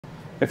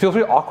It feels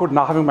really awkward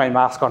not having my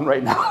mask on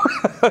right now.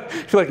 I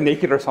feel like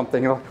naked or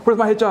something. You know, where's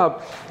my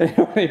hijab?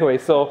 Anyway,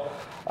 so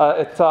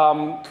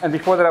and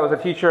before that I was a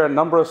teacher at a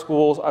number of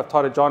schools. I've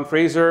taught at John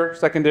Fraser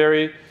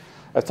Secondary,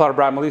 I've taught at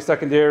Brampton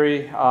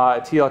Secondary,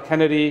 at TL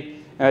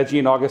Kennedy, and at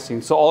Jean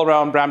Augustine. So all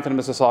around Brampton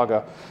and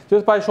Mississauga.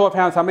 Just by show of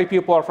hands, how many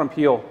people are from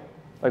Peel,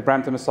 like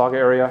Brampton, Mississauga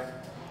area?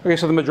 Okay,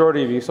 so the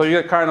majority of you. So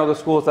you kind of know the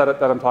schools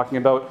that I'm talking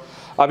about.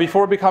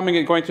 Before going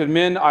to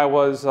admin, I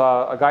was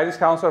a guidance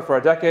counselor for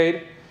a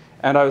decade,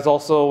 and I was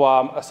also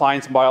a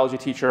science and biology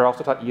teacher. I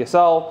also taught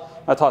ESL,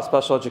 I taught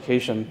special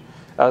education,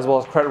 as well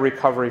as credit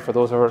recovery for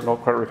those who don't know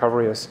what credit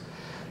recovery is.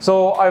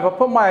 So I've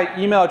put my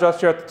email address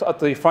here at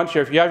the front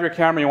here. If you have your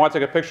camera and you want to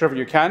take a picture of it,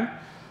 you can.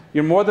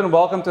 You're more than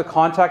welcome to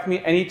contact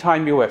me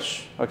anytime you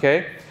wish,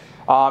 okay?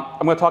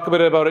 I'm going to talk a bit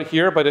about it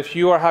here, but if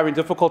you are having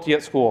difficulty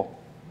at school,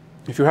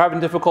 if you're having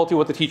difficulty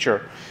with the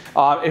teacher,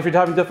 if you're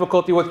having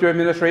difficulty with your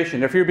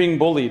administration, if you're being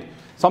bullied,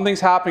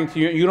 something's happening to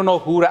you, you don't know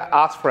who to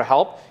ask for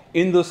help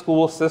in the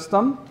school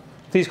system,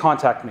 please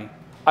contact me.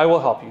 I will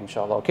help you,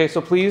 inshallah. Okay,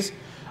 so please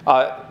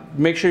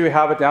make sure you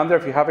have it down there.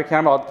 If you have a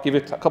camera, I'll give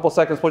you a couple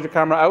seconds, put your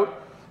camera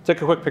out,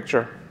 take a quick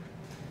picture.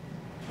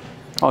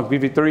 I'll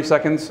give you 30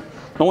 seconds.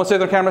 No one say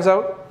their camera's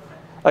out?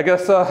 I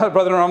guess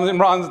Brother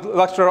Imran's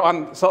lecture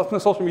on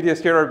social media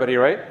scared everybody,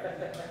 right?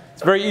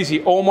 It's very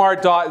easy.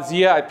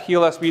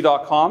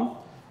 omar.zia@plsb.com.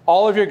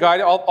 All of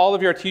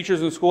your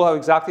teachers in school have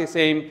exactly the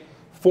same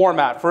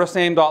format. First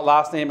name dot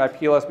last name at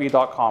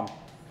plsb.com.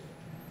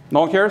 No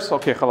one cares?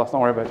 Okay, khalas,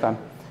 don't worry about it then.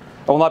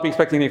 I will not be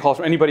expecting any calls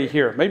from anybody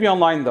here. Maybe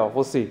online though,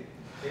 we'll see.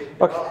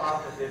 Okay.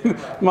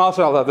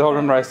 MashaAllah, they all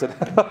memorized it.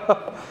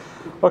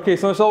 Okay,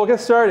 so we'll get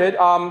started.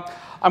 I'm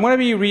going to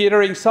be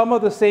reiterating some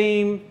of the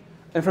same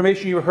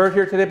information you heard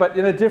here today, but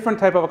in a different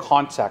type of a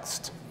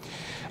context.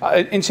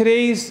 In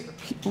today's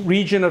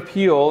region of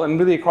Peel, and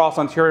really across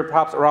Ontario,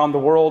 perhaps around the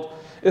world,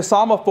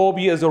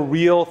 Islamophobia is a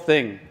real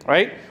thing,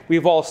 right?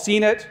 We've all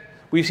seen it.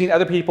 We've seen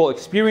other people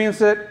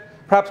experience it.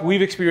 Perhaps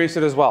we've experienced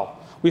it as well.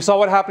 We saw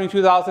what happened in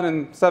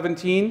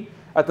 2017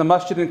 at the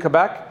masjid in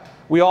Quebec.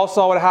 We all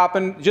saw what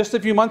happened just a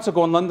few months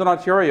ago in London,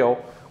 Ontario,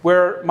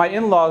 where my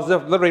in-laws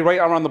live literally right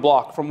around the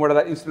block from where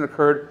that incident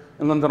occurred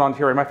in London,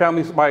 Ontario. My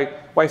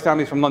wife's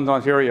family's from London,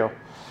 Ontario.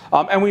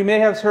 And we may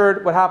have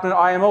heard what happened at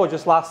IMO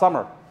just last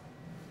summer.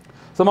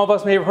 Some of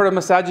us may have heard of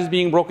massages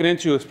being broken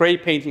into, spray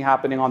painting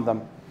happening on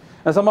them.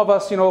 And some of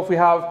us, you know, if we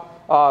have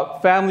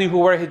family who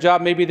wear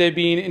hijab, maybe they're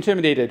being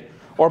intimidated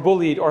or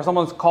bullied or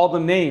someone's called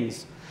them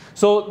names.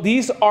 So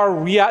this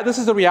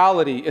is the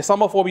reality.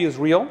 Islamophobia is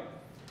real.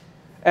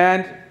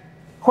 And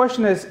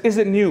question is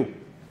it new?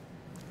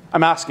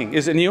 I'm asking,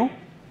 is it new?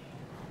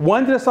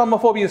 When did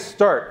Islamophobia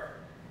start?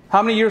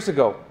 How many years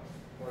ago?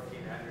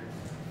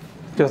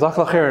 1400.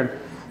 Jazakallah khairan.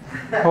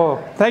 Oh,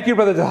 thank you,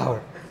 Brother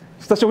Dawar.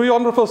 Such a really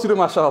wonderful student,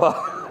 mashallah.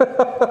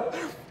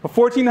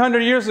 1400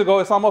 years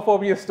ago,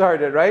 Islamophobia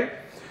started, right?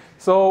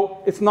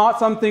 So it's not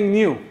something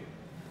new,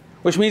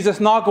 which means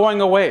it's not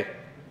going away.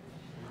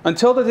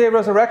 Until the day of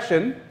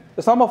resurrection,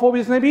 Islamophobia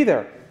is going to be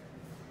there.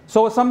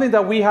 So it's something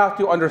that we have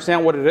to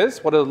understand what it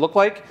is, what it look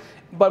like,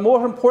 but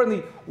more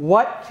importantly,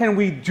 what can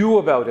we do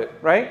about it,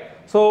 right?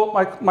 So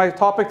my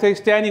topic today is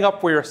standing up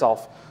for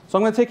yourself. So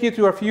I'm going to take you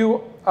through a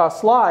few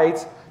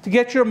slides to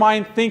get your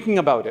mind thinking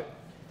about it.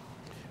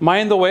 Am I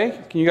in the way?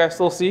 Can you guys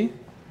still see?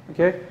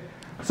 Okay.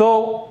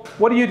 So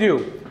what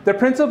do? The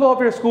principal of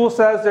your school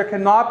says there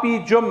cannot be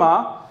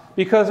Jummah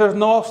because there's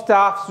no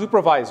staff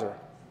supervisor.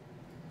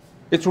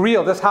 It's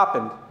real. This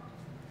happened.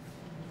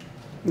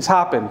 This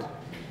happened.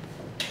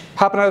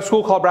 Happened at a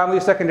school called Brampton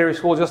Secondary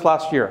School just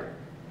last year.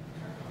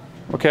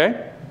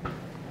 Okay?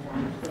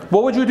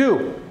 What would you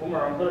do?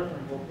 Omar, I'm going to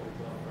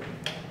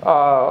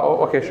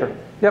okay, sure.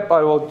 Yep,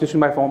 I will just use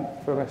my phone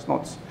for my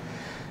notes.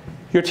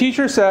 Your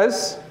teacher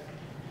says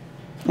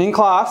in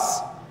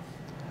class,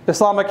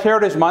 Islamic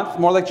Heritage Month,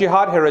 more like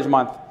Jihad Heritage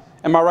Month.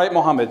 Am I right,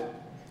 Mohammed?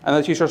 And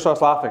the teacher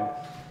starts laughing.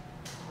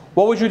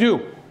 What would you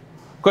do?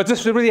 Because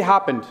this really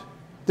happened.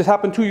 This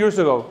happened 2 years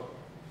ago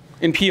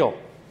in Peel.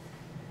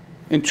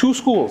 In 2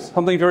 schools,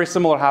 something very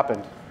similar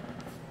happened.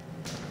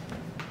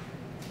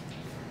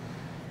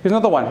 Here's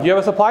another one. You have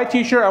a supply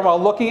teacher, and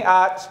while looking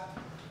at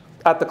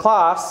the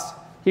class,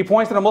 he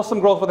points at a Muslim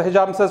girl with a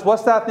hijab and says,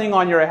 "What's that thing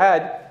on your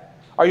head?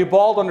 Are you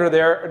bald under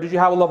there, or did you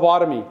have a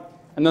lobotomy?"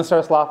 And then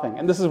starts laughing.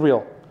 And this is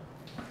real.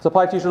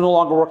 Supply teacher is no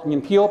longer working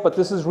in Peel, but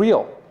this is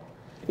real.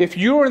 If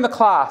you were in the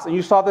class and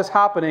you saw this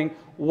happening,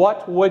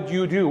 what would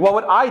you do? What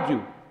would I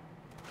do?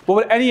 What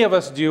would any of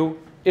us do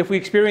if we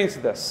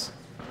experienced this?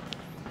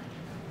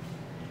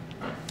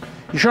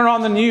 You turn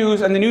on the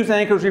news, and the news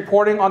anchor is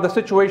reporting on the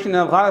situation in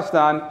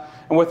Afghanistan,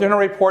 and within her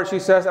report she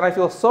says, and I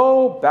feel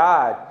so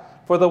bad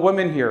for the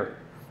women here,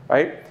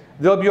 right?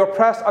 They'll be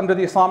oppressed under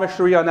the Islamic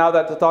Sharia now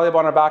that the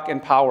Taliban are back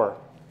in power.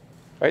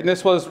 Right? And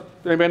this was,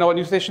 anybody know what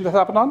news station this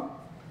happened on?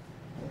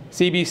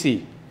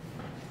 CBC.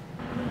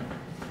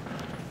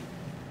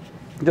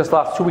 Just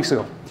last 2 weeks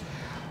ago.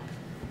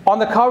 On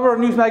the cover of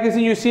News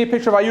Magazine, you see a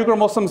picture of Uyghur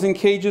Muslims in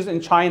cages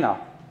in China.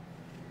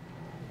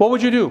 What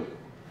would you do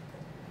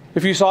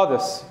if you saw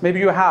this? Maybe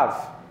you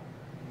have.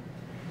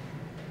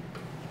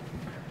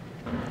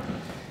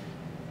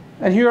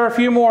 And here are a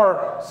few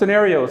more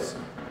scenarios.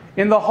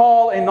 In the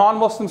hall, a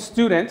non-Muslim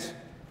student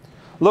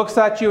looks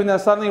at you and then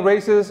suddenly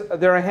raises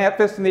their hand,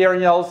 fist in the air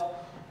and yells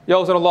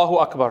at Allahu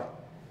Akbar.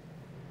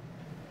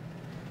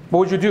 What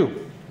would you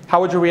do? How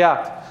would you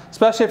react?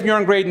 Especially if you're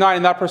in grade 9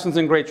 and that person's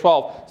in grade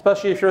 12.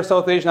 Especially if you're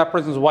South Asian and that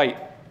person's white.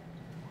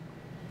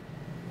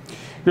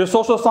 Your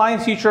social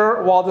science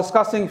teacher, while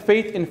discussing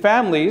faith in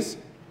families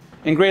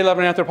in grade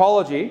 11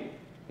 anthropology,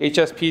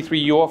 HSP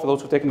 3UO for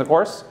those who've taken the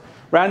course,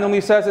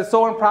 randomly says it's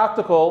so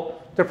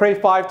impractical to pray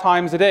 5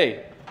 times a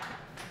day.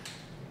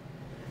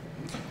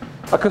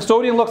 A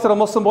custodian looks at a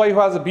Muslim boy who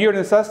has a beard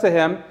and says to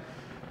him,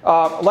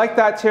 like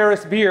that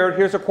terrorist beard,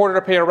 here's a quarter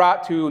to pay a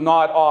rat to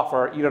nod off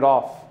or eat it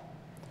off.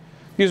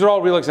 These are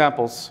all real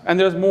examples, and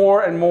there's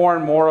more and more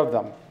and more of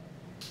them.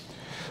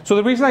 So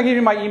the reason I gave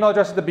you my email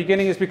address at the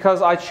beginning is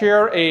because I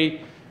chair a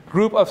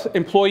group of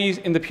employees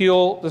in the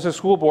Peel District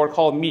School Board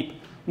called MEEP,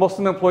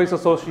 Muslim Employees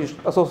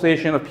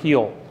Association of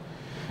Peel.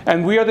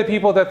 And we are the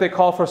people that they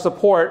call for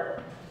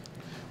support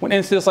when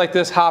incidents like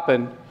this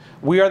happen.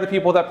 We are the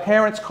people that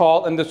parents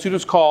call and the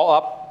students call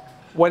up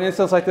when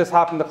incidents like this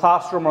happen in the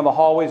classroom or in the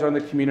hallways or in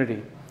the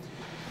community.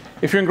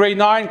 If you're in grade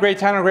 9, grade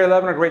 10, or grade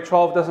 11, or grade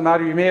 12, it doesn't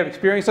matter. You may have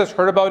experienced this,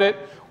 heard about it.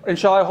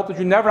 Inshallah, I hope that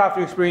you never have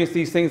to experience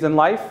these things in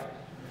life.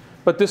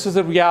 But this is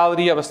the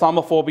reality of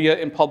Islamophobia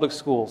in public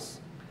schools.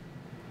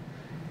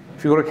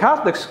 If you go to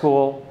Catholic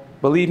school,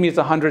 believe me, it's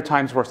 100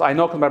 times worse. I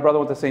know because my brother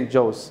went to St.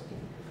 Joe's,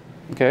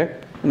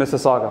 okay, in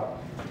Mississauga.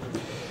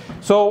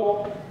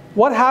 So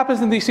what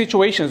happens in these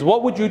situations?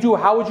 What would you do?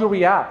 How would you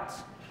react?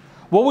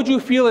 What would you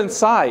feel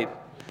inside?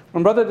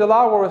 When Brother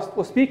Dilawar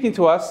was speaking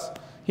to us,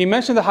 he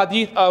mentioned the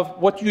hadith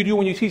of what you do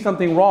when you see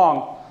something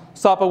wrong.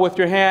 Stop it with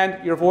your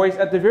hand, your voice,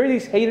 at the very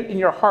least hate it in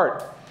your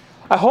heart.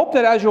 I hope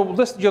that as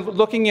you're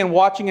looking and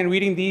watching and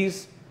reading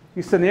these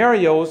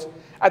scenarios,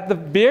 at the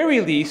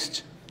very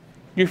least,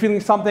 you're feeling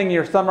something in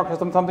your stomach or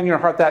something in your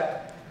heart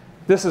that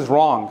this is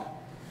wrong.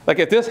 Like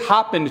if this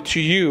happened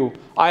to you,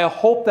 I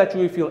hope that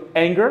you would feel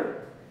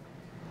anger.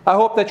 I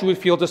hope that you would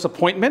feel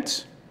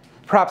disappointment,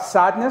 perhaps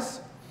sadness,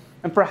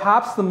 and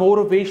perhaps the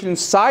motivation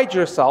inside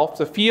yourself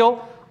to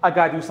feel, I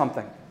gotta do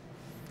something.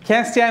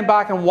 Can't stand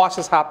back and watch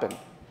this happen.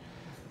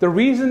 The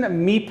reason that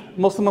MEEP,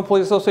 Muslim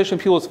Employees Association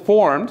Peel, was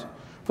formed,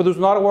 for those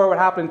who are not aware of what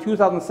happened in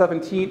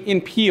 2017 in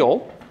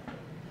Peel,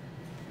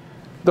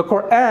 the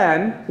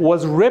Quran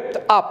was ripped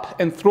up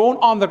and thrown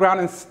on the ground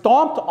and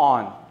stomped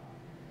on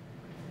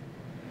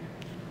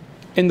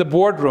in the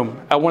boardroom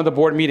at one of the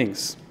board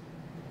meetings.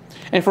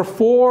 And for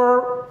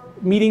 4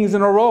 meetings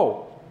in a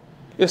row,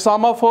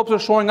 Islamophobes were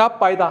showing up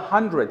by the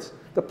hundreds.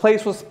 The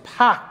place was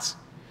packed.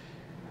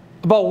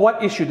 About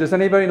what issue? Does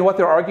anybody know what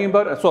they're arguing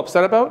about and so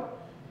upset about?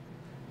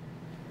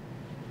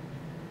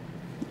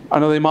 I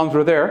know the imams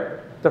were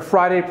there. The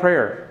Friday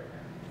prayer.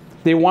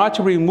 They wanted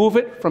to remove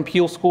it from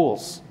Peel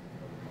schools.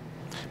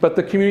 But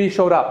the community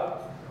showed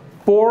up.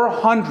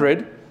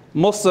 400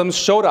 Muslims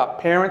showed up.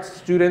 Parents,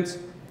 students,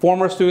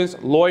 former students,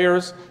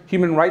 lawyers,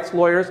 human rights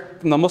lawyers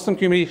from the Muslim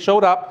community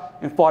showed up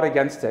and fought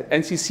against it.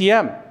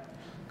 NCCM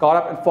got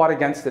up and fought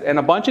against it. And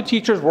a bunch of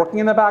teachers working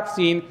in the back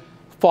scene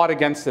fought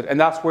against it. And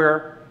that's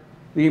where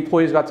the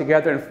employees got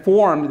together and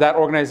formed that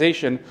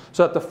organization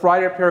so that the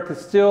Friday prayer could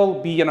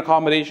still be an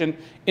accommodation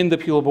in the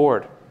Peel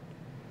board.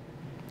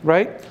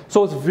 Right?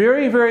 So it's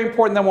very, very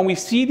important that when we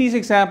see these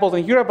examples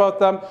and hear about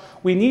them,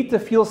 we need to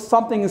feel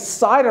something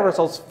inside of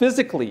ourselves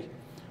physically,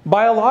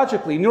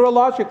 biologically,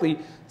 neurologically.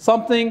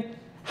 Something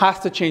has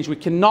to change. We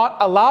cannot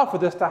allow for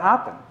this to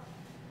happen.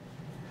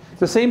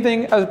 It's the same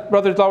thing as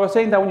Brother Dawah was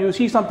saying, that when you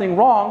see something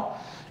wrong,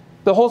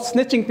 the whole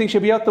snitching thing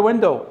should be out the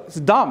window. It's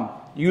dumb.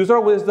 Use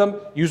our wisdom,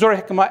 use our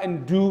hikmah,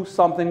 and do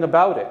something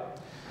about it.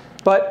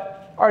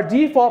 But our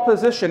default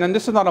position, and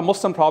this is not a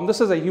Muslim problem,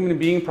 this is a human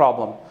being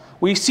problem.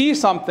 We see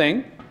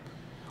something,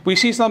 we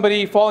see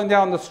somebody falling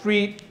down the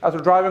street as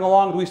we're driving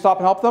along, do we stop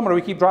and help them, or do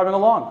we keep driving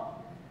along?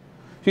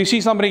 If you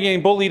see somebody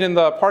getting bullied in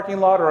the parking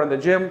lot or in the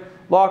gym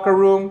locker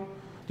room,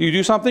 do you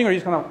do something, or are you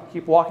just going to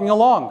keep walking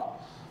along?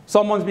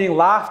 Someone's being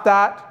laughed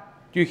at,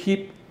 do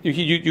you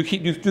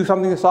do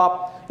something to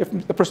stop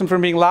the person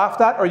from being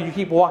laughed at, or you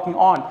keep walking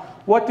on?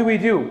 What do we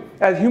do?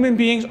 As human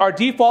beings, our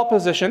default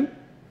position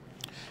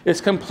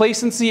is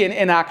complacency and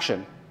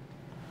inaction.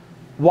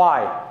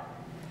 Why?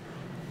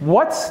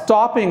 What's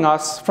stopping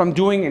us from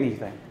doing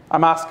anything?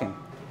 I'm asking.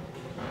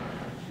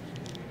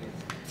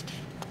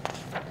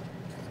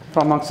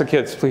 From amongst the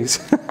kids, please.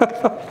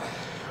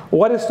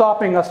 What is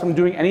stopping us from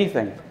doing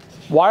anything?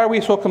 Why are we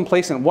so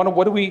complacent?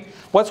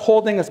 What's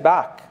holding us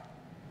back?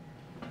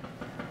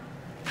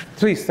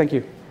 Please, thank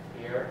you.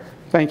 Fear.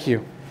 Thank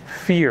you.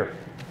 Fear.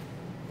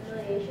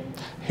 Humiliation.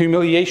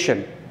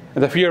 Humiliation.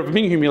 And the fear of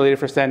being humiliated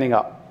for standing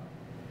up.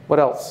 What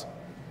else?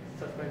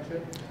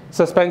 Suspension.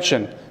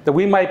 Suspension. That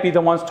we might be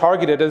the ones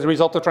targeted as a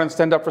result of trying to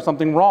stand up for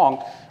something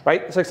wrong,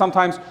 right? It's like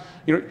sometimes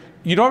you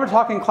don't ever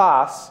talk in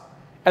class,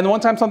 and the one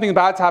time something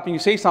bad's happening, you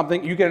say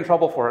something, you get in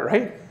trouble for it,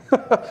 right?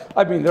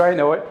 I've been there, I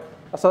know it.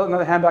 I saw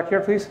another hand back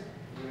here, please.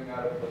 Feeling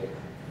out of place.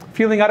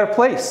 Feeling out of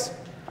place.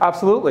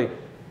 Absolutely.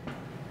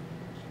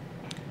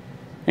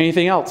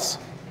 Anything else?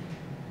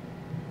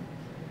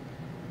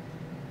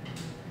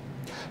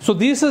 So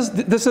this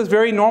is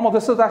very normal.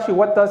 This is actually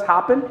what does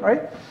happen,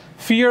 right?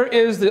 Fear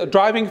is the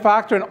driving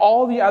factor, and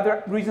all the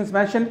other reasons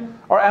mentioned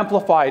are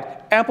amplified.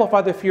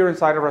 Amplify the fear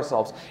inside of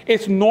ourselves.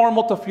 It's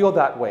normal to feel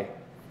that way.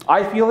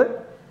 I feel it.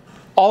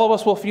 All of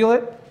us will feel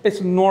it.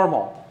 It's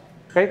normal.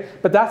 Okay?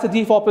 But that's the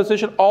default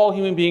position all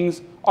human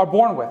beings are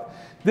born with.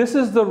 This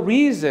is the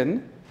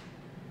reason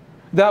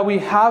that we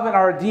have in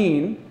our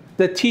deen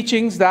the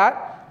teachings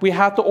that we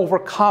have to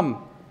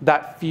overcome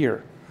that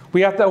fear.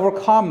 We have to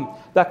overcome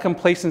that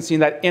complacency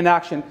and that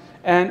inaction.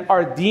 And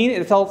our deen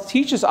itself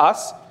teaches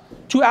us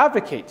to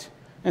advocate,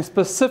 and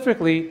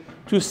specifically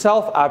to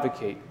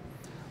self-advocate.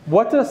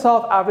 What does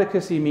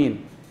self-advocacy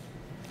mean?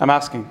 I'm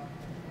asking.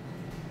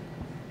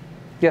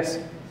 Yes?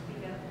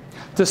 Speak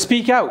out. To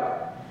speak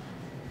out.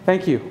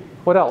 Thank you.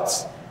 What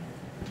else?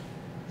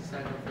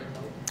 Stand up for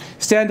yourself.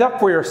 Stand up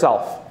for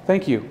yourself.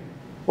 Thank you.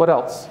 What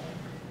else?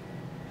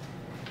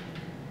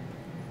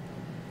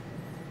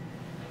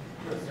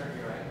 To assert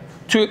your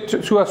right.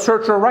 To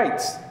assert your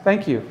rights.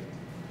 Thank you.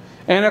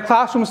 In a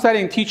classroom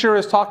setting, teacher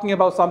is talking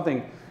about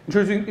something,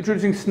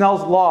 introducing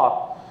Snell's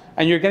law,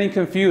 and you're getting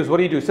confused. What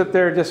do? Sit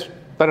there and just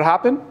let it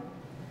happen?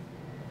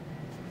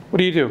 What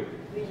do?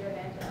 Raise your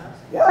hand to ask.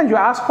 Yeah, you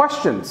ask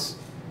questions.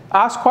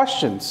 Ask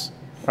questions,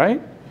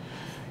 right?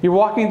 You're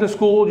walking to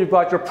school, you've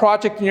got your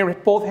project in your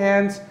both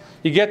hands,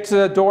 you get to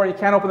the door, you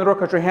can't open the door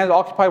because your hands are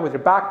occupied with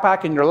your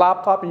backpack and your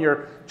laptop and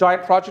your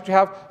giant project you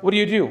have. What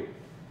do?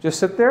 Just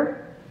sit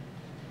there?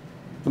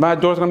 The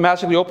door's going to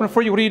magically open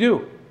for you? What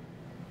do?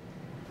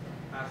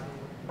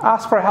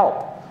 Ask for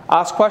help.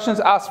 Ask questions,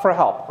 ask for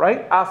help,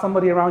 right? Ask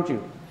somebody around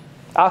you.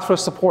 Ask for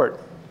support,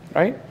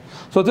 right?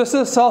 So this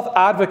is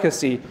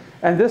self-advocacy,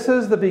 and this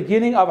is the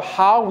beginning of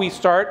how we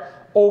start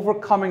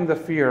overcoming the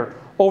fear,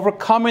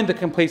 overcoming the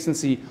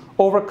complacency,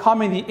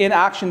 overcoming the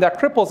inaction that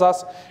cripples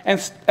us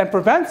and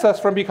prevents us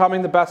from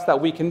becoming the best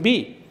that we can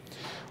be.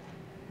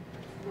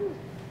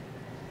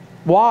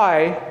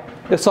 Why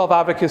is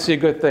self-advocacy a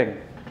good thing?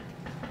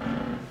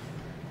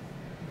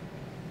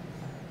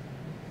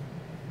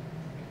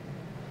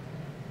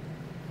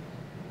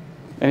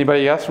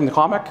 Anybody else from the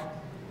comic?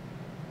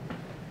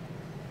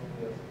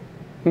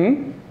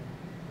 Maybe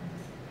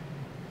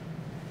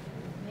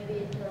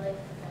it's like,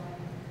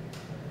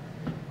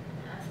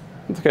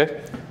 It's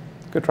okay.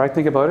 Good try.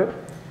 Think about it.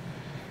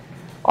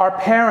 Our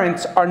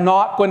parents are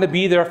not going to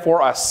be there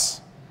for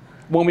us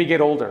when we get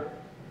older.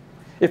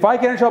 If I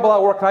get in trouble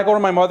at work, can I go to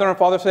my mother and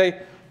father and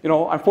say, you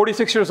know, I'm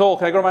 46 years old.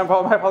 Can I go to my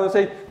father and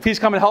say, please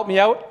come and help me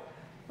out?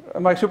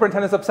 My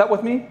superintendent's upset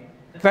with me.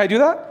 Can I do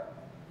that?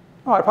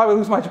 Oh, I'd probably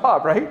lose my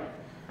job, right?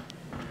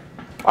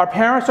 Our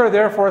parents are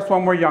there for us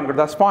when we're younger.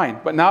 That's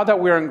fine. But now that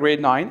we're in grade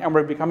 9 and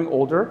we're becoming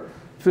older,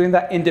 feeling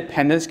that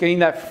independence, getting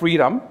that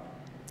freedom,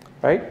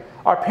 right?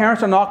 Our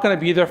parents are not going to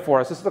be there for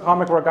us. This is the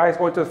comic where a guy is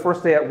going to his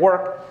first day at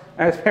work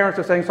and his parents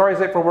are saying, sorry, he's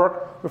late for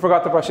work. We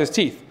forgot to brush his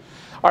teeth.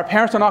 Our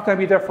parents are not going to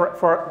be there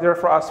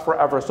for us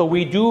forever. So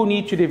we do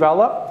need to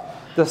develop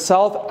the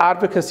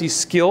self-advocacy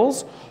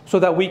skills so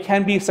that we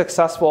can be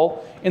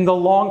successful in the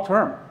long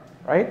term,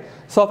 right?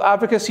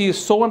 Self-advocacy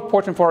is so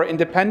important for our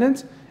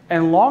independence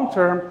and long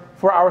term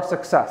for our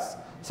success.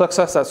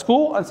 Success at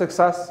school and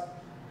success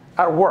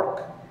at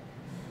work,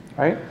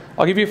 right?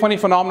 I'll give you a funny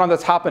phenomenon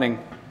that's happening.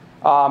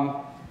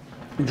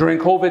 During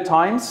COVID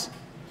times,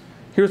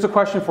 here's a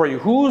question for you.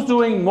 Who's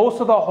doing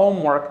most of the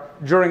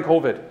homework during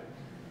COVID?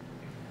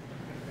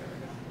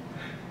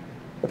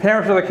 The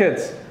parents or the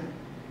kids?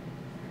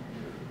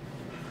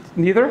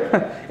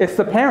 Neither? It's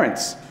the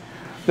parents.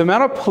 The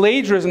amount of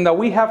plagiarism that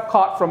we have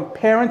caught from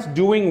parents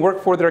doing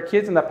work for their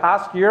kids in the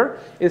past year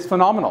is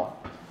phenomenal.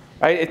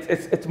 Right?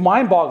 It's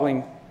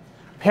mind-boggling.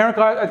 Parent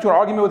got into an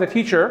argument with a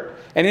teacher,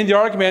 and in the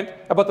argument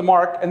about the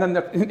mark, and then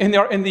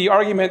in the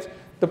argument,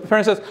 the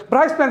parent says, but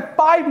I spent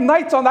 5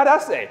 nights on that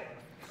essay.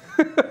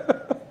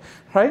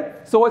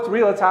 Right? So it's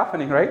real, it's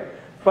happening, right?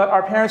 But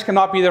our parents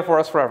cannot be there for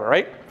us forever,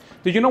 right?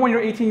 Did you know when you're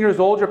 18 years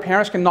old, your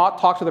parents cannot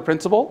talk to the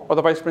principal or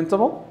the vice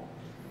principal?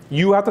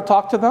 You have to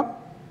talk to them?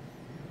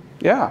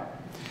 Yeah.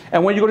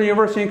 And when you go to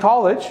university and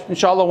college,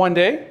 inshallah one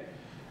day,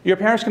 your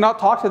parents cannot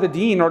talk to the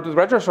dean or to the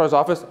registrar's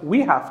office.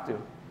 We have to,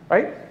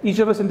 right? Each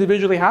of us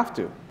individually have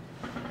to.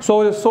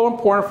 So it is so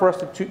important for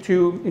us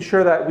to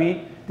ensure that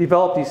we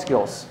develop these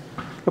skills.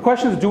 The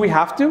question is, do we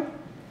have to?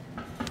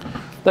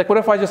 Like, what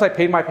if I just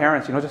paid my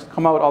parents, just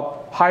come out,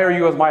 I'll hire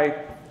you as my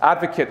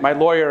advocate, my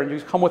lawyer, and you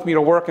just come with me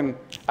to work and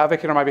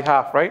advocate on my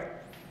behalf, right?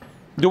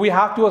 Do we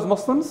have to as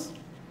Muslims?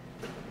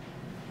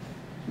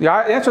 The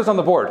answer is on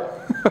the board.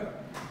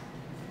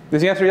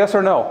 Is the answer yes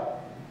or no?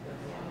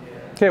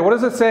 Okay, what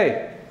does it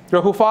say?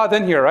 You're Hufad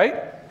in here,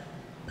 right?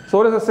 So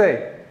what does it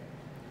say?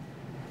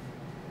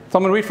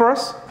 Someone read for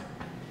us?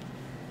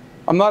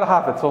 I'm not a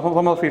Hafid, so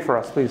someone else read for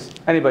us, please.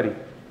 Anybody?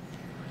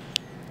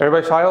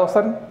 Everybody shy all of a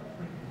sudden?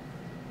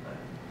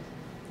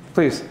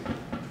 Please.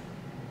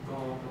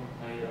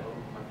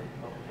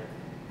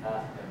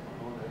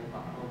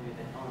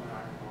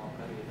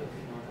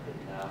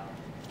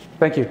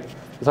 Thank you.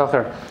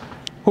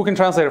 Who can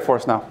translate it for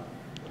us now?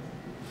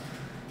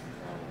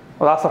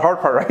 Well, that's the hard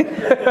part,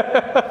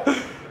 right?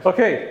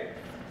 Okay.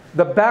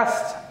 the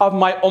best of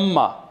my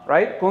ummah,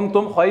 right?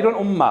 Kuntum khayrun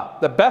ummah.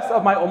 The best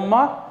of my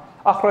ummah,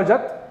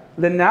 akhrajat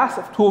linnas,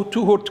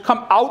 who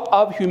come out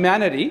of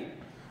humanity,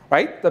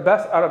 right? The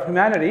best out of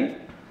humanity,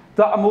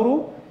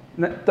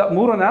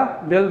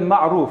 ta'muruna bil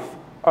ma'ruf,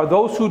 are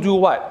those who do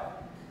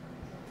what?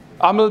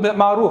 Amr bil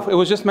ma'ruf. It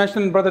was just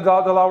mentioned in Brother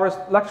Dalawar's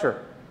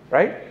lecture,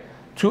 right?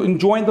 To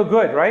enjoin the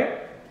good, right?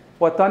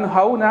 Wa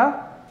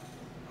tanhauna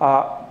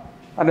anil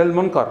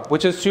munkar,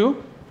 which is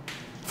to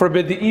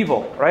forbid the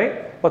evil,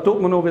 right? Wa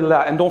tu'minu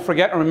billah, and don't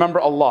forget and remember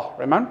Allah,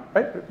 remember,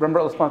 right? Remember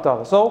Allah subhanahu wa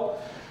ta'ala. So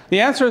the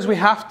answer is we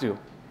have to.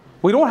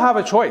 We don't have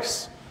a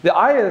choice. The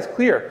ayah is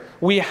clear.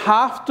 We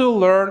have to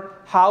learn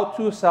how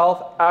to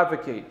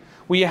self-advocate.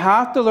 We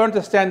have to learn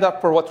to stand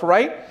up for what's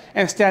right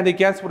and stand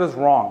against what is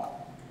wrong.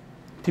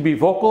 To be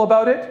vocal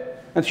about it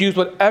and to use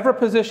whatever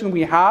position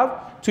we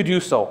have to do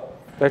so.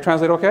 Did I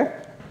translate okay?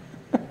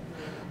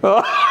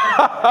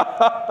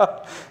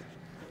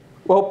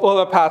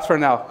 We'll pass for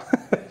now.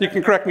 You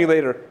can correct me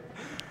later.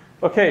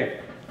 Okay,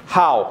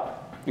 how?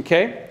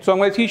 Okay, so I'm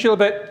going to teach you a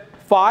bit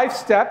 5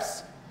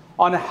 steps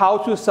on how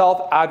to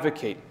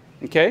self-advocate.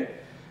 Okay,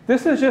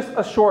 this is just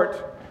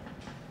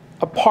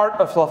a part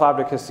of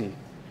self-advocacy.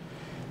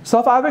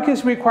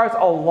 Self-advocacy requires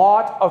a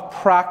lot of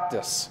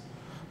practice.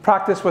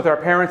 Practice with our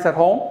parents at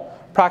home,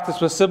 practice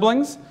with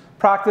siblings,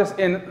 practice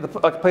in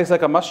a place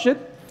like a masjid,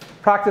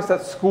 practice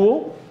at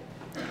school,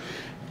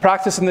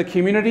 practice in the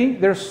community.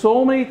 There's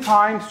so many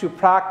times to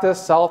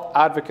practice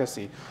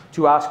self-advocacy,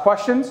 to ask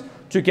questions,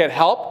 to get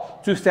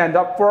help, to stand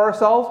up for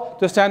ourselves,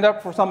 to stand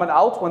up for someone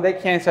else when they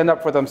can't stand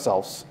up for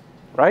themselves,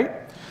 right?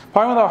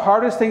 Probably one of the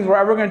hardest things we're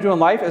ever going to do in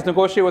life is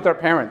negotiate with our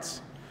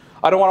parents.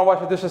 I don't want to wash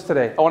the dishes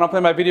today. I want to play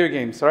my video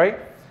games, right?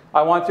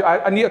 I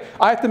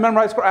have to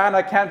memorize Quran.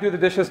 I can't do the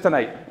dishes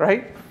tonight,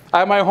 right? I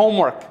have my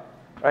homework,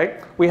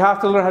 right? We have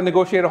to learn how to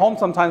negotiate at home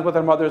sometimes with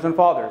our mothers and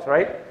fathers,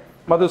 right?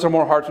 Mothers are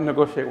more hard to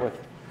negotiate with.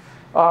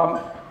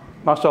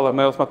 MashaAllah,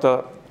 may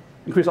Allah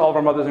increase all of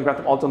our mothers and grant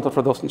them all Jannah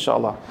for those,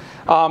 inshallah.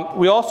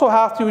 We also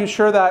have to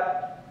ensure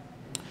that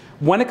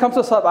when it comes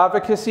to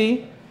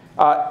self-advocacy,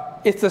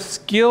 it's a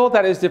skill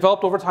that is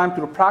developed over time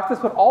through practice,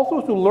 but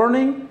also through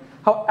learning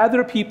how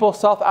other people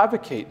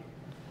self-advocate.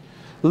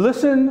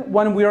 Listen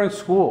when we are in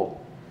school.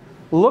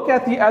 Look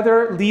at the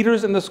other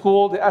leaders in the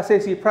school, the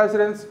SAC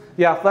presidents,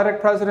 the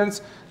athletic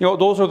presidents. You know,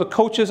 those are the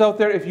coaches out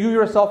there. If you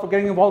yourself are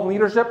getting involved in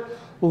leadership,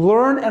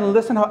 learn and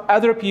listen how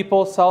other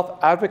people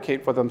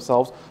self-advocate for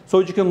themselves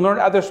so that you can learn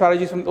other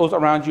strategies from those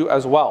around you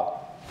as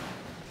well.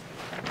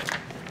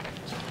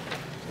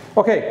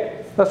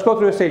 Okay, let's go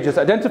through the stages.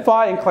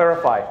 Identify and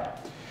clarify.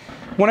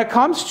 When it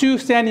comes to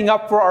standing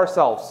up for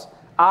ourselves,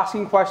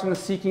 asking questions,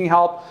 seeking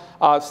help,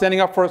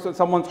 standing up for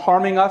someone's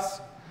harming us,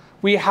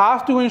 we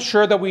have to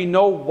ensure that we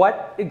know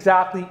what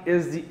exactly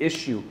is the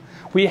issue.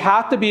 We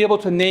have to be able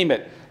to name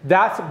it.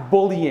 That's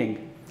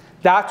bullying.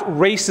 That's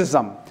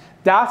racism.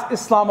 That's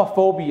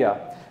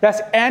Islamophobia.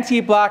 That's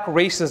anti-black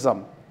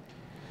racism.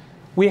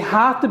 We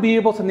have to be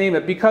able to name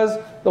it, because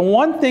the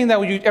one thing that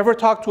when you ever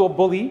talk to a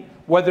bully,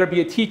 whether it be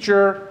a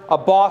teacher, a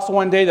boss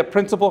one day, the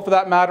principal for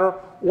that matter,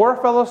 or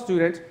a fellow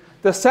student,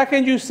 the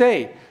second you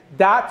say,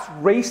 that's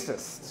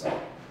racist,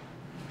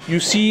 you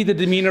see the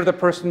demeanor of the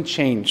person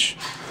change.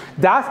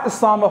 That's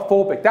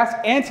Islamophobic. That's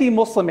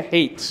anti-Muslim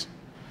hate.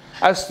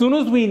 As soon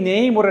as we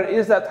name what it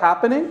is that's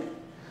happening,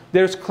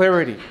 there's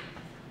clarity,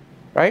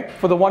 right?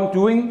 For the one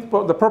doing,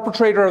 for the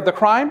perpetrator of the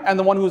crime and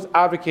the one who's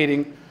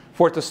advocating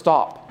for it to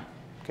stop,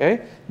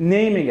 okay?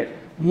 Naming it.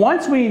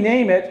 Once we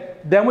name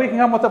it, then we can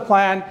come with a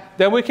plan,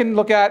 then we can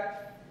look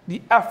at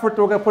the effort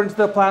that we're going to put into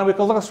the plan, we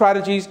can look at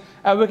strategies,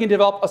 and we can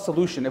develop a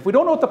solution. If we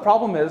don't know what the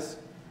problem is,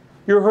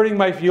 you're hurting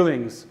my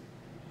feelings,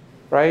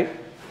 right?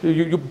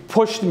 You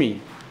pushed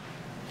me,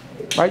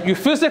 right? You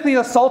physically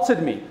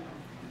assaulted me,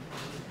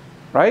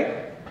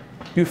 right?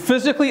 You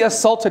physically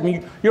assaulted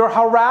me. You're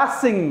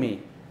harassing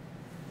me,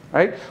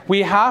 right?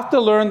 We have to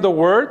learn the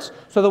words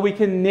so that we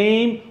can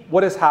name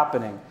what is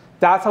happening.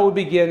 That's how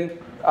we begin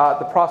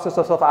the process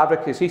of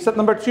self-advocacy. Step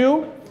number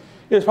 2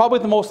 is probably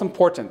the most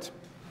important,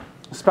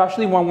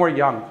 especially when we're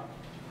young.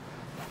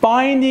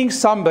 Finding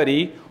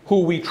somebody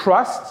who we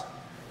trust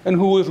and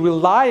who is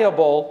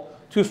reliable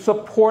to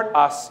support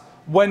us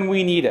when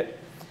we need it.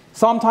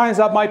 Sometimes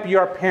that might be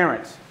our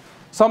parents.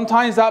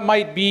 Sometimes that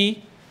might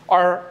be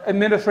our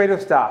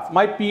administrative staff,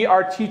 might be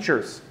our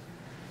teachers.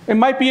 It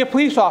might be a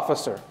police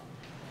officer.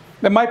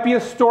 It might be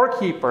a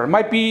storekeeper. It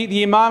might be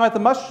the imam at the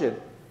masjid,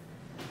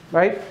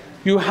 right?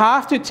 You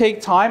have to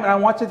take time, and I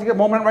want you to take a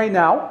moment right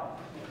now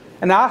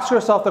and ask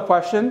yourself the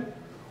question,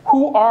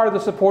 who are the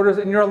supporters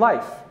in your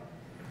life?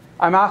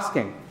 I'm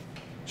asking.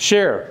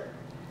 Share.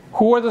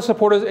 Who are the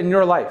supporters in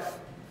your life?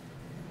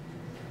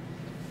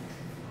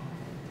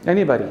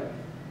 Anybody?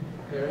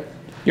 Parents.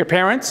 Your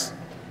parents?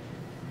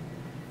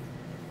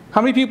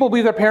 How many people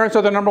believe their parents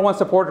are their #1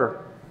 supporter?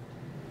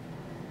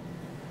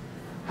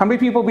 How many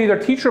people believe their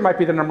teacher might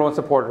be their #1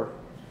 supporter?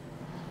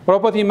 What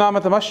about the imam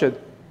at the masjid?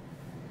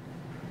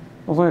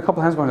 There's only a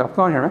couple hands going up.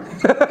 Come on here, man.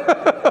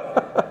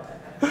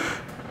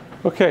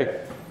 Okay.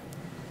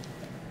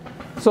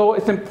 So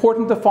it's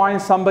important to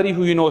find somebody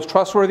who you know is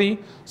trustworthy,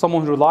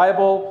 someone who's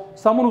reliable,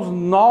 someone who's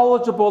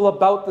knowledgeable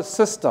about the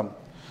system.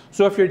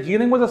 So if you're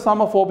dealing with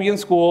Islamophobia in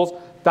schools,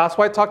 that's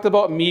why I talked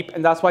about MEEP,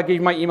 and that's why I gave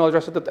you my email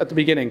address at the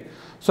beginning.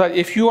 So that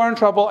if you are in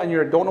trouble and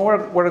you don't know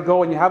where to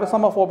go and you have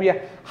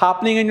Islamophobia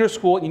happening in your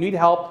school and you need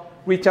help,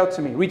 reach out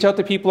to me. Reach out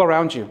to people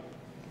around you.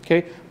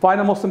 Okay? Find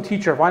a Muslim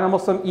teacher, find a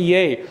Muslim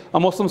EA, a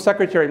Muslim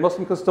secretary,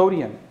 Muslim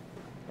custodian.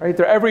 Right?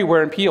 They're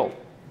everywhere in Peel.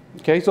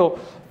 Okay? So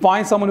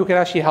find someone who can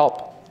actually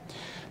help.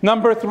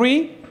 Number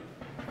 3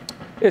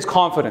 is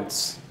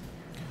confidence.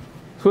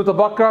 Surah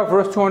Al-Baqarah,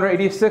 verse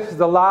 286, is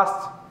the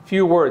last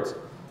few words.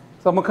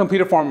 Someone complete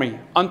it for me.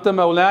 Anta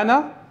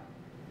Maulana.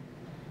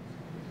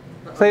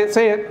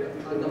 Say it.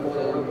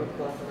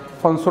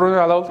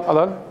 Fansuruna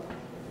alal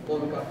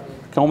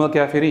Qawm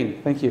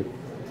al-Kafirin. Thank you.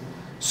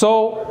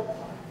 So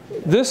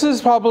this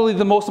is probably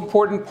the most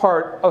important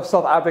part of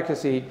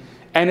self-advocacy,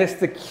 and it's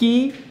the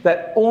key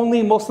that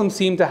only Muslims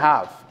seem to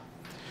have.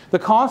 The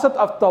concept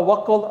of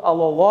tawakkul ala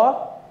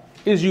Allah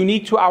is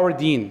unique to our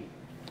deen.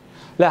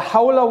 La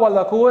hawla wa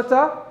la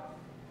quwwata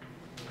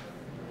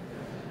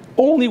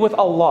only with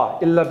Allah,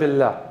 illa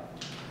billah.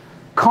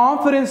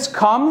 Confidence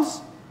comes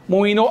when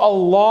we know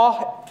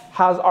Allah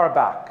has our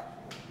back.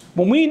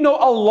 When we know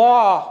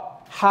Allah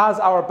has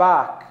our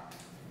back,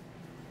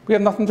 we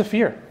have nothing to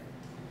fear,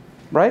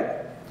 right?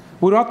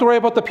 We don't have to worry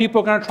about the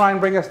people who are going to try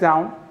and bring us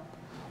down.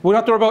 We don't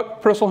have to worry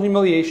about personal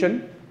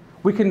humiliation.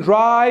 We can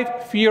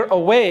drive fear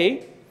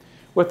away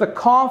with the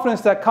confidence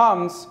that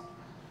comes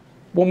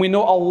when we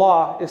know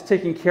Allah is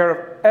taking care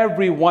of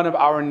every one of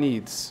our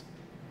needs,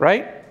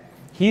 right?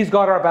 He's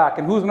got our back.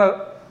 And who's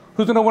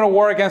gonna win a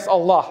war against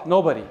Allah?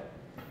 Nobody,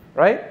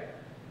 right?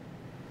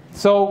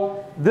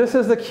 So this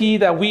is the key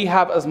that we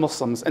have as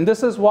Muslims. And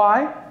this is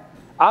why,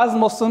 as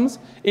Muslims,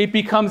 it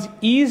becomes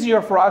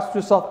easier for us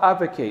to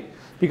self-advocate,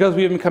 because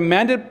we have been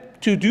commanded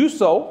to do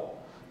so,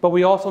 but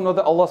we also know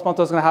that Allah subhanahu wa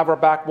ta'ala is going to have our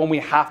back when we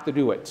have to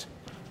do it.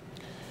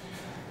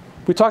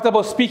 We talked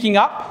about speaking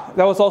up.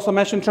 That was also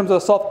mentioned in terms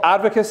of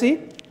self-advocacy.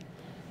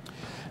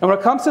 And when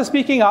it comes to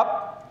speaking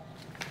up,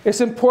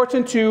 it's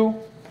important to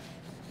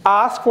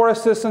ask for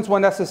assistance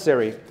when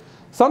necessary.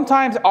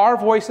 Sometimes our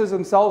voices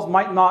themselves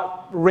might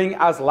not ring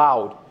as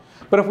loud.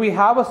 But if we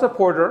have a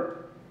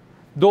supporter,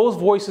 those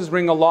voices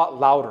ring a lot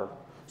louder.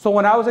 So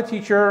when I was a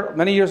teacher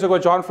many years ago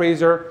at John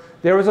Fraser,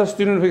 there was a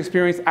student who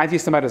experienced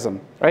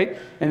anti-Semitism, right?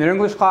 In their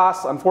English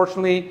class,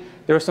 unfortunately,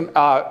 there were some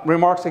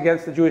remarks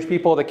against the Jewish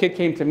people. The kid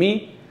came to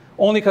me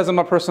only because I'm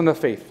a person of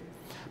faith.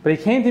 But he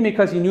came to me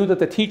because he knew that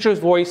the teacher's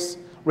voice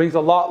rings a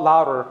lot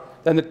louder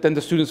than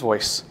the student's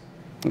voice.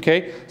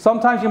 Okay?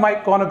 Sometimes you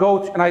might want to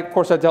go to, and of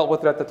course I dealt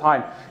with it at the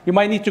time, you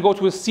might need to go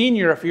to a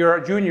senior if you're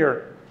a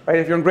junior, right?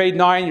 If you're in grade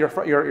 9, your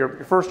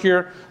first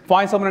year,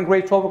 find someone in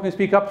grade 12 who can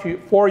speak up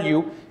for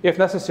you if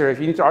necessary, if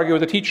you need to argue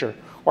with a teacher,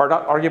 or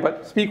not argue,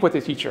 but speak with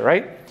the teacher,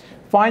 right?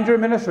 Find your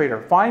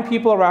administrator. Find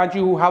people around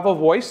you who have a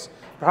voice,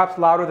 perhaps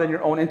louder than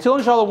your own, until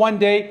inshallah one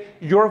day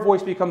your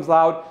voice becomes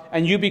loud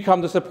and you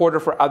become the supporter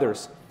for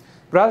others.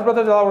 But as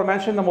Brother Dalawar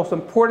mentioned, the most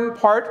important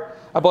part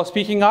about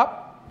speaking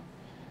up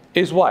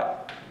is what?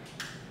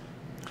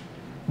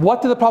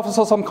 What did the Prophet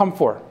ﷺ come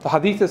for? The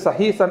hadith is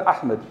Sahih and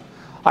Ahmed.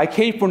 I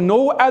came for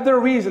no other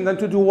reason than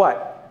to do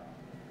what?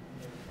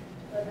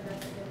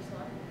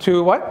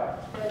 To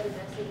what?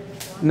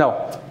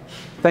 No.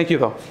 Thank you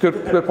though.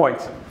 Good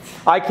point.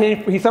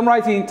 He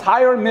summarized the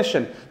entire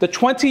mission, the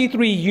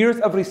 23 years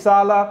of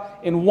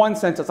Risala in one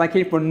sentence. I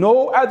came for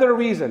no other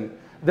reason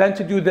than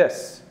to do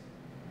this.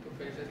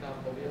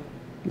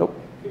 Nope.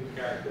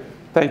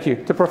 Thank you.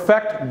 To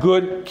perfect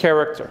good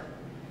character.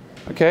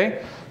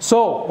 Okay?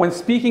 So, when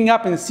speaking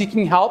up and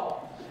seeking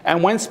help,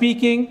 and when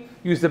speaking,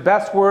 use the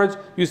best words,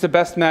 use the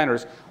best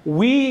manners.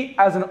 We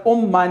as an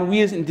ummah, and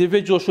we as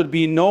individuals should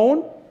be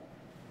known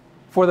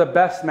for the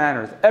best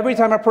manners. Every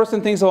time a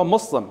person thinks of a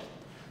Muslim,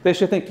 they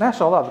should think,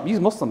 mashallah,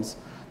 these Muslims,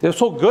 they're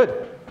so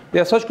good. They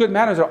have such good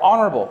manners, they're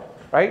honorable,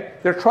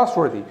 right? They're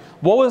trustworthy.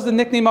 What was the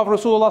nickname of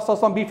Rasulullah sallallahu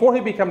alaihi wasallam before he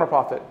became a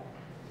prophet?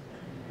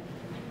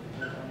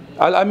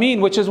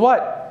 Al-Amin, which is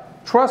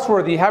what?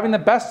 Trustworthy, having the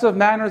best of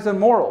manners and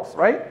morals,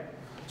 right?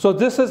 So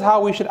this is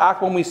how we should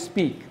act when we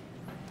speak.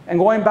 And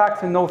going back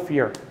to no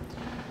fear,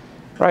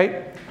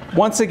 right?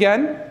 Once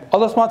again,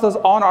 Allah subhanahu wa ta'ala is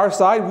on our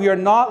side. We are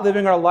not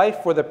living our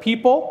life for the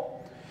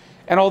people.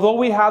 And although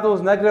we have those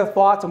negative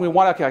thoughts and we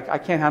want, okay, I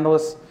can't handle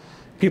this.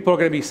 People are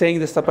going to be saying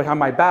this stuff behind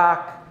my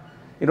back.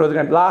 You know, they're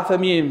going to laugh at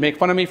me and make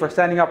fun of me for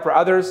standing up for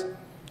others.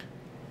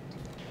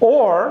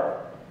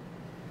 Or,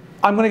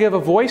 I'm going to give a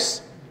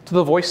voice to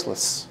the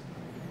voiceless,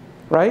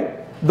 right?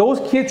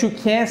 Those kids who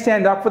can't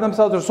stand up for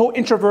themselves, they're so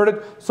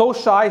introverted, so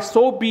shy,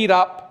 so beat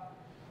up.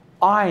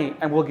 I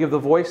will give the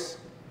voice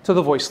to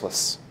the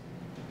voiceless.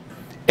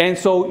 And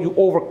so you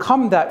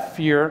overcome that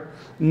fear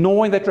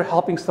knowing that you're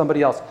helping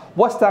somebody else.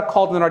 What's that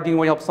called in our deen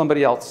when you help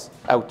somebody else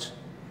out?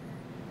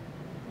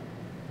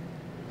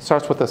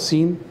 Starts with a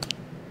sin,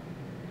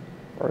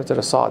 or is it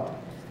a sad?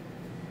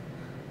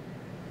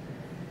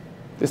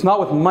 It's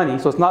not with money,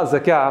 so it's not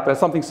zakah, but it's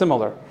something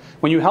similar.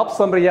 When you help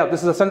somebody out,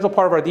 this is a central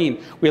part of our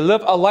deen. We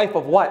live a life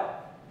of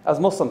what? as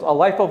Muslims? A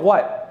life of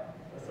what?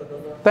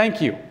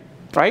 Thank you.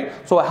 Right?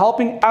 So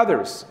helping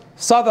others,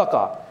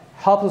 sadaqah,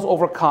 helps us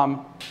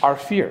overcome our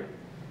fear.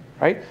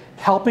 Right?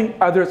 Helping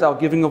others out,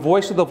 giving a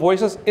voice to the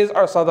voiceless is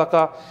our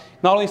sadaqah.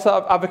 Not only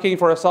advocating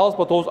for ourselves,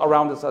 but those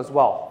around us as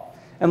well.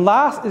 And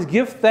last is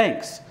give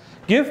thanks.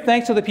 Give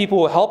thanks to the people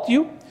who helped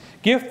you.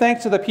 Give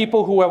thanks to the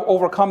people who have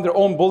overcome their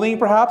own bullying,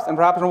 perhaps, and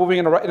perhaps are moving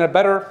in a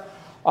better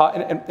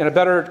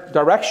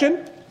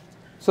direction,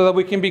 so that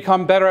we can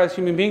become better as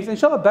human beings.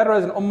 Inshallah, better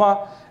as an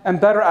ummah, and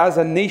better as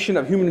a nation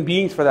of human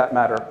beings for that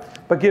matter.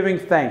 But giving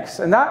thanks.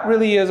 And that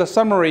really is a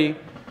summary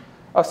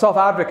of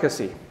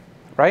self-advocacy,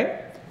 right?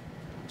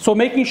 So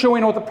making sure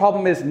we know what the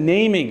problem is,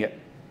 naming it,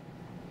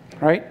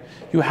 right?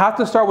 You have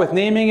to start with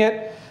naming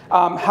it,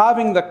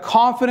 having the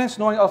confidence,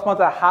 knowing Allah subhanahu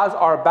wa ta'ala has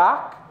our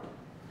back,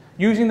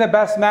 using the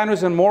best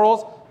manners and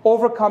morals,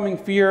 overcoming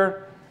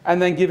fear,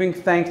 and then giving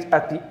thanks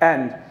at the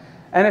end.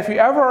 And if you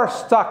ever are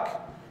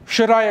stuck,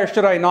 should I or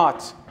should I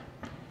not?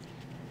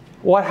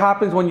 What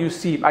happens when you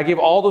see? I gave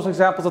all those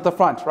examples at the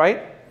front,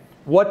 right?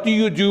 What do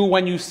you do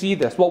when you see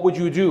this? What would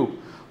you do?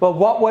 Well,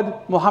 what would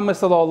Muhammad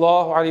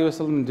sallallahu alaihi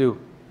wasallam do?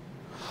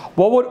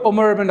 What would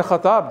Umar ibn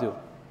Khattab do?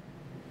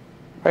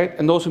 Right?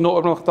 And those who know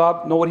Ibn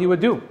Khattab know what he would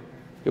do.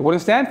 He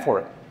wouldn't stand for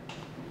it.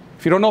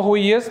 If you don't know who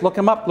he is, look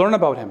him up, learn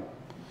about him.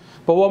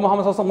 But would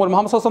Muhammad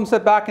sallallahu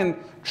sit back and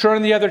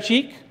turn the other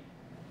cheek?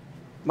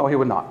 No, he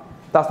would not.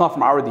 That's not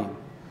from our deen.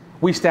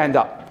 We stand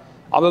up.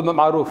 Amr bil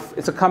ma'ruf.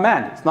 It's a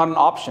command. It's not an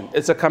option.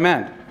 It's a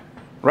command.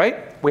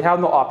 Right? We have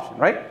no option.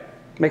 Right?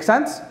 Make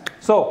sense?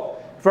 So,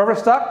 if you're ever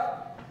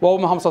stuck, what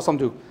would Muhammad sallallahu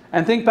do?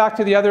 And think back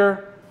to the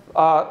other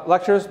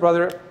lectures.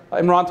 Brother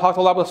Imran talked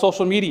a lot about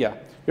social media.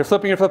 You're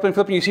flipping, you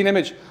see an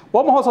image.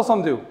 What would Muhammad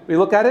sallallahu do? We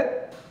look at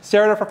it,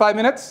 stare at it for 5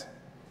 minutes,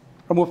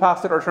 or move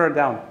past it or turn it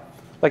down.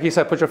 Like he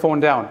said, put your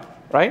phone down.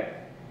 Right?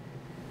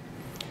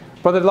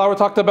 Brother Dalawa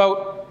talked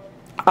about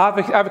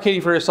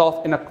advocating for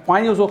yourself and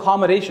finding those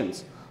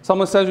accommodations.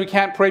 Someone says we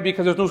can't pray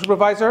because there's no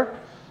supervisor.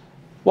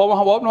 What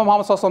would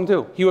Muhammad sallallahu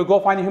do? He would go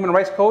find the human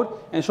rights code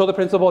and show the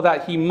principle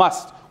that he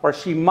must or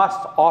she must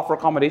offer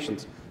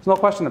accommodations. There's no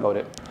question about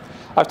it.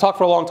 I've talked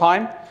for a long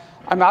time.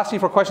 I'm asking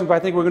for questions, but I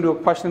think we're going to do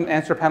a question and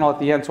answer panel at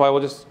the end, so I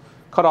will just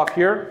cut off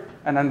here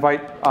and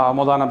invite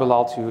Maulana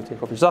Bilal to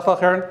take over. Jazakallah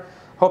khairan.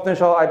 Hope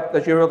inshallah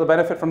that you're able to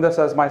benefit from this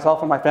as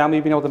myself and my family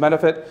have been able to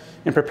benefit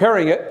in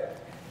preparing it.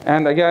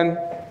 And again,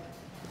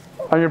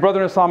 I'm your brother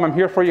in Islam. I'm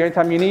here for you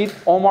anytime you need.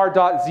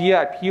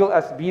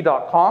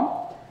 Omar.zia@plsb.com.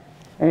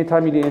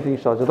 Anytime you need anything,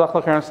 inshallah.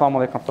 Jazakallah khairan.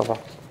 Assalamu alaikum.